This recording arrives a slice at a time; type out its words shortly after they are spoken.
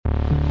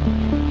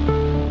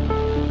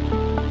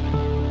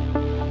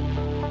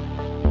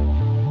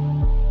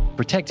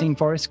protecting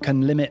forests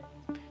can limit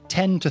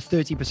 10 to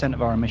 30%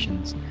 of our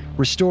emissions.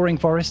 Restoring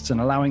forests and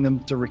allowing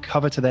them to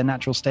recover to their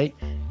natural state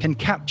can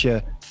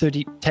capture 10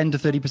 to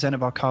 30%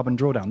 of our carbon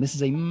drawdown. This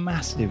is a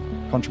massive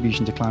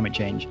contribution to climate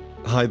change.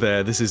 Hi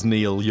there, this is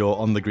Neil, your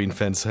On the Green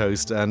Fence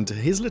host, and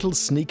here's a little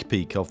sneak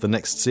peek of the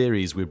next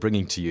series we're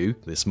bringing to you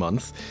this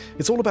month.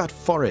 It's all about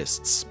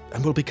forests,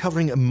 and we'll be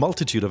covering a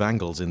multitude of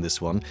angles in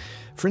this one.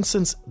 For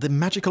instance, the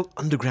magical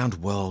underground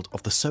world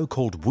of the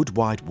so-called Wood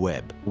Wide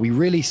Web. We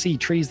really see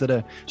trees that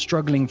are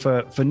struggling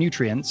for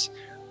nutrients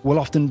will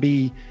often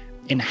be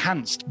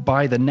enhanced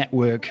by the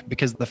network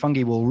because the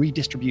fungi will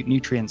redistribute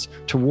nutrients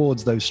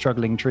towards those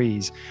struggling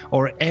trees.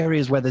 Or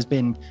areas where there's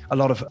been a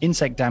lot of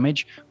insect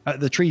damage,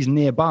 the trees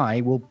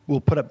nearby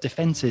will put up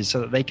defenses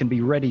so that they can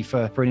be ready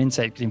for an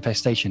insect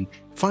infestation.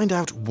 Find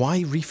out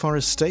why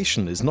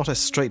reforestation is not as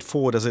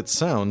straightforward as it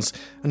sounds,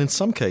 and in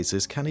some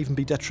cases can even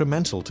be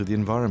detrimental to the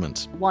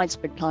environment.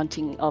 Widespread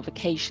planting of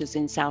acacias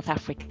in South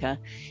Africa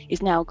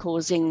is now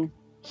causing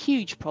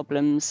huge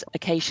problems.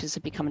 Acacias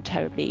have become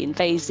terribly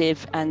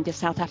invasive, and the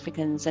South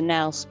Africans are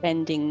now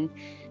spending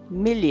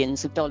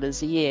millions of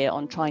dollars a year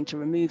on trying to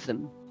remove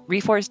them.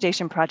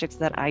 Reforestation projects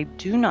that I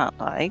do not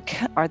like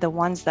are the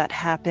ones that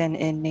happen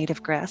in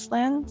native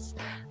grasslands,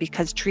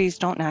 because trees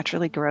don't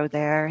naturally grow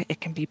there. It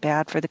can be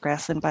bad for the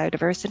grassland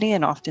biodiversity,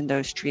 and often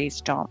those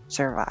trees don't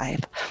survive.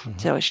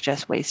 So it's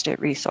just wasted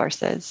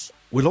resources.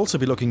 We'll also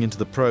be looking into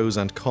the pros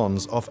and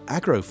cons of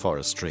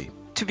agroforestry.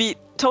 To be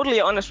totally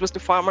honest with the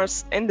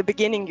farmers, in the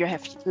beginning you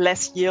have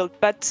less yield,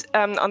 but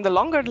on the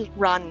longer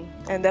run,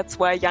 and that's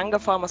why younger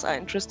farmers are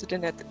interested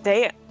in it,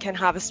 they can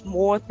harvest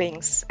more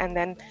things, and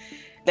then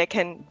they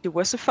can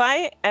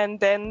diversify, and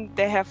then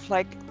they have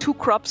like 2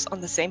 crops on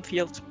the same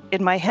field.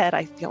 In my head,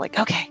 I feel like,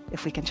 okay,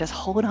 if we can just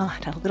hold on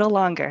a little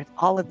longer,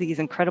 all of these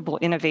incredible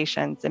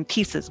innovations and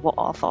pieces will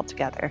all fall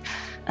together,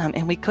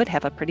 and we could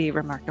have a pretty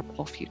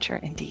remarkable future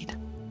indeed.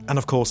 And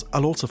of course,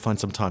 I'll also find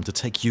some time to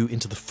take you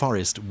into the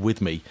forest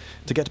with me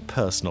to get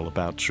personal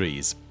about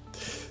trees.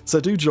 So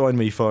do join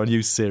me for a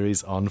new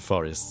series on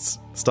forests,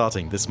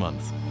 starting this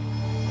month.